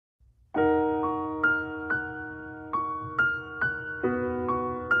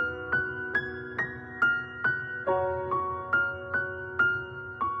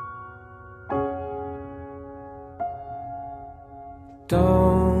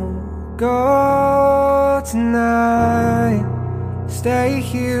go tonight. Stay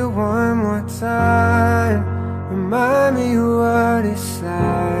here one more time. Remind me what it's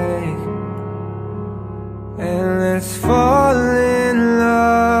like, and let's fall in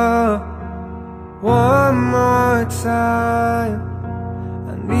love one more time.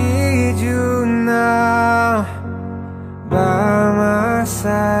 I need you now by my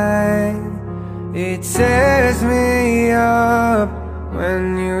side. It tears me up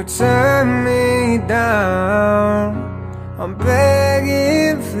when you turn me down. I'm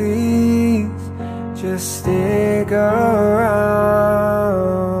begging, please, just stick around.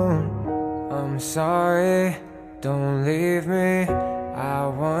 I'm sorry, don't leave me. I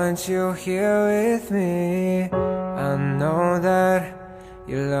want you here with me. I know that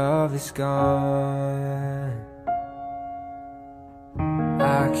your love is gone.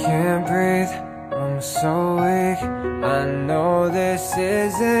 I can't breathe, I'm so weak. I know this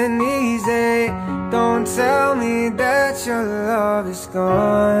isn't easy. Don't tell me that your love is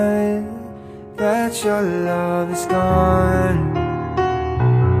gone, that your love is gone.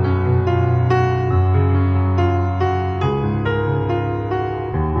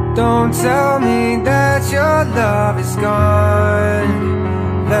 Don't tell me that your love is gone,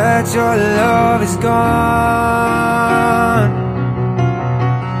 that your love is gone.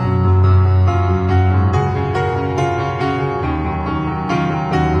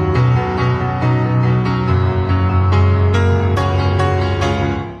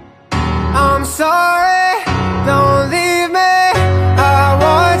 I'm sorry, don't leave me. I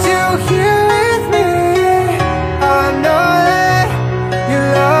want you here with me. I know that your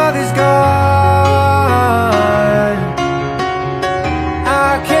love is gone. I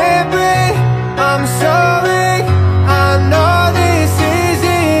can't breathe, I'm so weak. I know this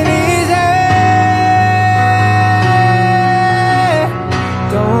isn't easy.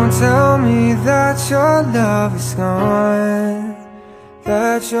 Don't tell me that your love is gone,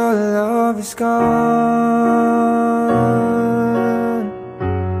 that your love is gone,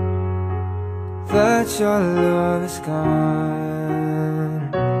 that your love is gone.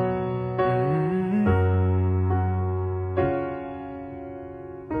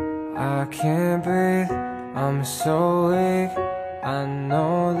 I can't breathe, I'm so weak. I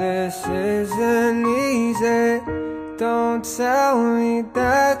know this isn't easy. Don't tell me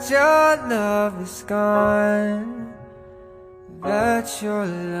that your love is gone, that your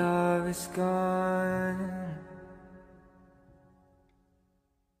love is gone.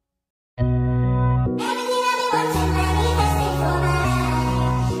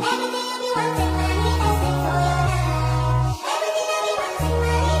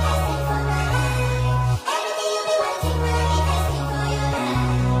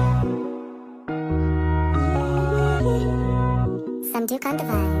 Some Duke on the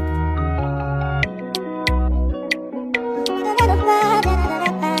vibe.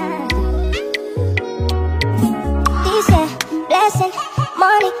 This year, blessing,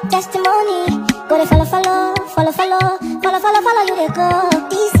 money, testimony. Go to follow, follow, follow, follow, follow, follow, follow you to go.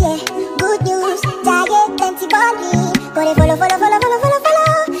 This year, good news, giant, plenty money. Go to follow, follow, follow, follow, follow, follow.